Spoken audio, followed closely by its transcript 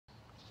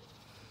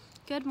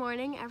Good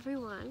morning,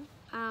 everyone.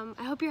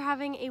 I hope you're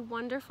having a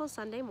wonderful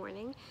Sunday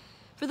morning.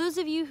 For those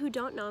of you who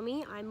don't know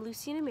me, I'm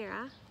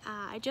Niemira.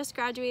 I just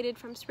graduated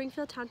from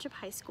Springfield Township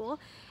High School,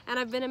 and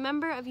I've been a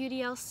member of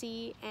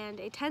UDLC and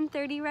a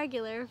 1030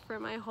 regular for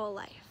my whole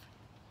life.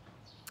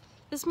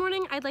 This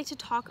morning, I'd like to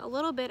talk a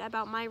little bit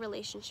about my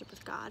relationship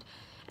with God,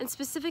 and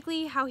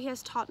specifically how He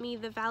has taught me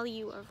the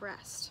value of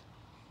rest.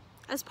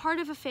 As part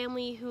of a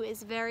family who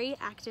is very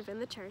active in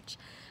the church,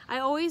 I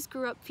always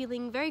grew up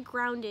feeling very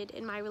grounded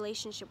in my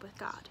relationship with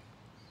God.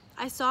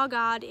 I saw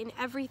God in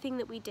everything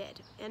that we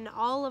did, in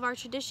all of our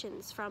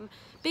traditions, from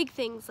big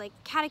things like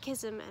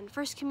catechism and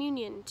First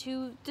Communion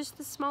to just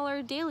the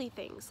smaller daily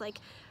things like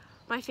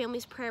my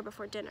family's prayer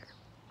before dinner.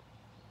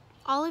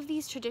 All of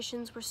these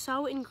traditions were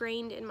so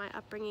ingrained in my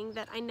upbringing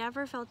that I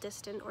never felt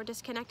distant or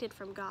disconnected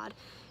from God,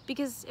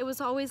 because it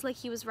was always like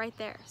He was right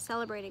there,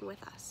 celebrating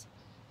with us.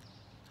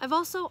 I've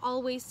also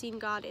always seen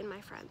God in my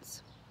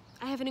friends.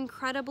 I have an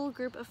incredible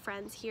group of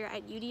friends here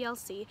at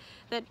UDLC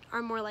that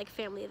are more like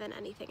family than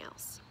anything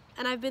else.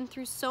 And I've been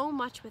through so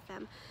much with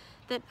them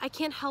that I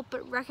can't help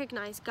but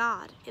recognize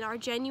God in our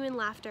genuine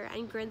laughter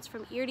and grins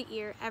from ear to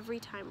ear every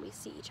time we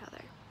see each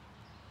other.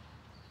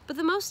 But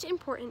the most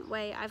important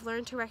way I've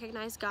learned to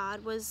recognize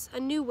God was a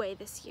new way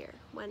this year,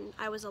 when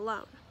I was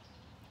alone.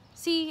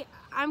 See,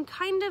 I'm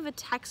kind of a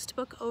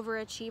textbook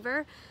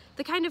overachiever,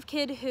 the kind of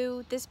kid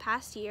who, this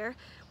past year,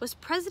 was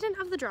president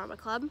of the drama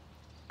club,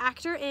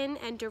 actor in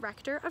and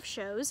director of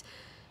shows,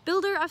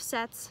 builder of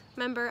sets,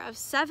 member of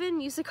 7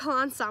 musical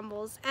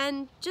ensembles,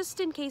 and just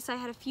in case I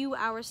had a few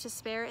hours to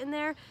spare in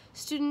there,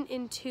 student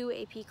in 2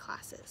 AP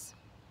classes.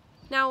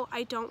 Now,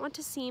 I don't want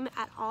to seem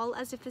at all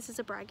as if this is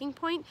a bragging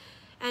point,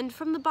 and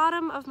from the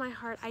bottom of my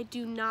heart, I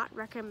do not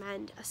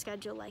recommend a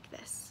schedule like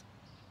this.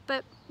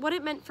 But what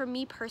it meant for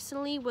me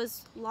personally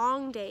was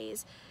long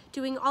days,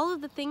 doing all of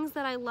the things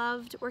that I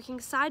loved, working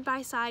side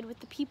by side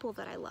with the people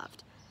that I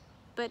loved.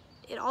 But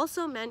it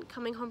also meant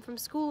coming home from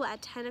school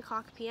at 10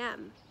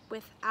 p.m.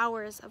 with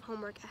hours of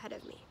homework ahead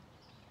of me.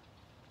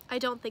 I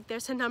don't think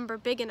there's a number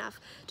big enough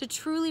to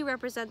truly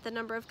represent the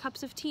number of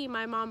cups of tea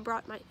my mom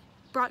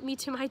brought me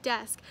to my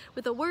desk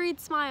with a worried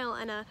smile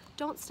and a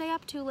 "don't stay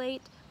up too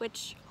late,"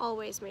 which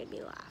always made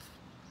me laugh.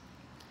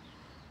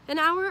 An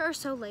hour or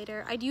so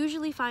later, I'd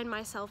usually find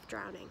myself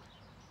drowning.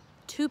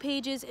 2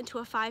 pages into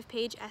a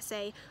 5-page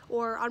essay,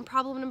 or on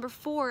problem number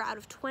 4 out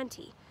of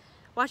 20,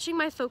 watching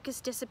my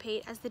focus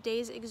dissipate as the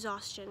day's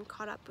exhaustion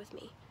caught up with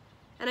me,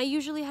 and I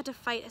usually had to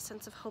fight a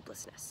sense of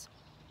hopelessness.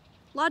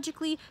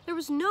 Logically, there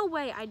was no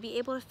way I'd be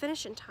able to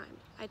finish in time,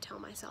 I'd tell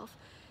myself,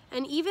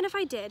 and even if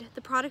I did,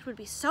 the product would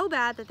be so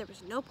bad that there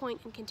was no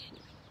point in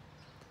continuing.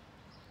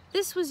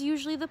 This was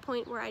usually the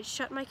point where I'd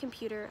shut my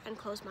computer and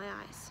close my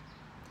eyes.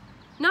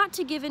 Not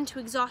to give in to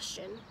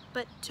exhaustion,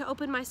 but to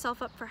open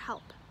myself up for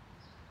help.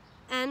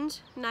 And,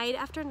 night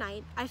after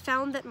night, I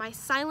found that my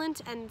silent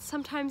and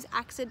sometimes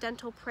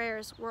accidental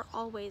prayers were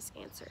always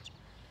answered.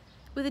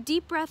 With a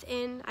deep breath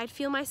in, I'd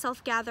feel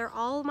myself gather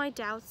all my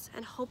doubts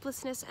and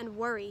hopelessness and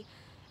worry,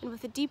 and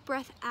with a deep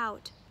breath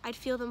out, I'd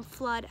feel them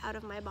flood out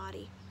of my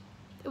body.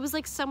 It was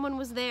like someone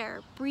was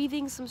there,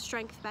 breathing some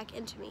strength back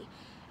into me,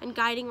 and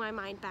guiding my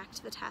mind back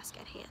to the task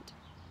at hand.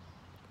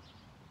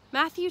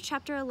 Matthew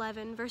chapter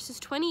 11, verses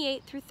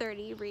 28 through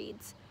 30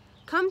 reads,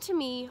 "Come to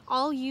me,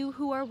 all you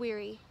who are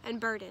weary and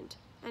burdened,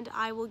 and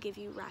I will give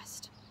you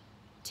rest.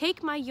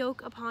 Take my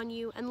yoke upon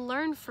you and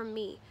learn from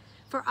me,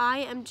 for I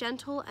am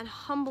gentle and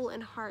humble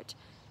in heart,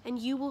 and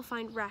you will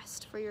find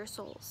rest for your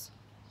souls.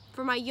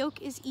 For my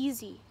yoke is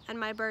easy and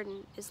my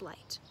burden is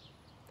light."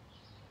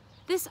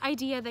 This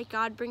idea that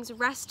God brings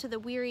rest to the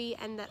weary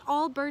and that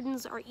all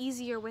burdens are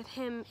easier with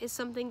Him is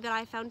something that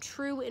I found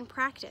true in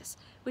practice,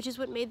 which is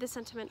what made the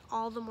sentiment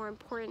all the more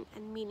important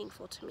and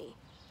meaningful to me.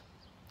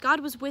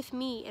 God was with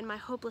me in my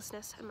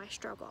hopelessness and my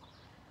struggle.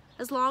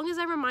 As long as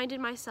I reminded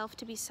myself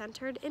to be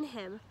centered in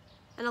Him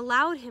and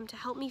allowed Him to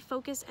help me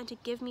focus and to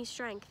give me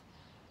strength,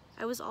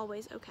 I was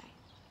always okay.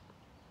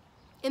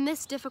 In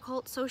this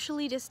difficult,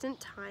 socially distant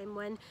time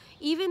when,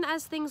 even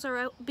as things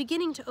are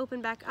beginning to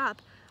open back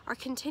up, our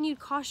continued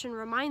caution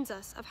reminds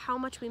us of how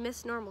much we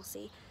miss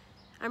normalcy,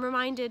 I'm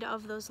reminded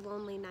of those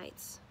lonely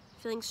nights,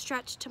 feeling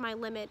stretched to my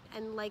limit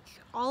and like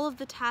all of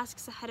the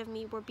tasks ahead of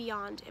me were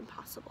beyond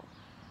impossible.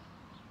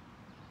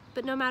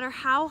 But no matter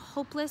how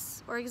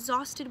hopeless or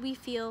exhausted we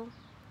feel,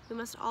 we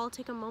must all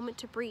take a moment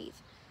to breathe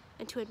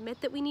and to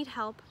admit that we need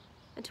help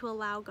and to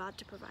allow God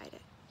to provide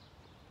it.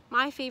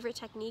 My favorite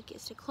technique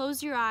is to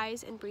close your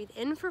eyes and breathe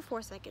in for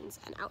 4 seconds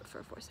and out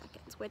for 4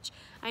 seconds, which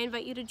I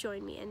invite you to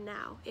join me in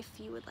now if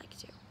you would like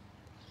to.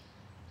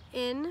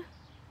 In,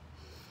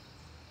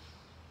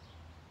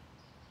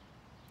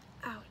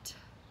 out.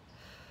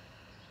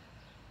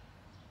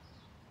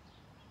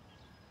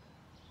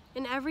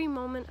 In every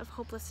moment of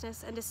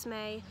hopelessness and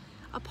dismay,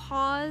 a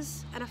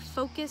pause and a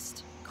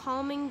focused,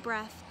 calming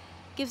breath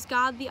gives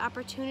God the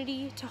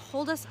opportunity to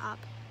hold us up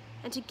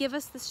and to give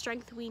us the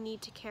strength we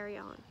need to carry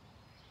on.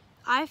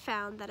 I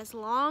found that as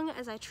long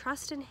as I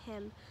trust in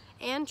Him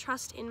and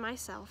trust in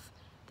myself,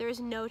 there is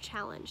no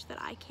challenge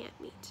that I can't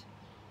meet.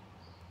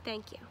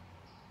 Thank you.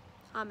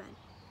 Amen.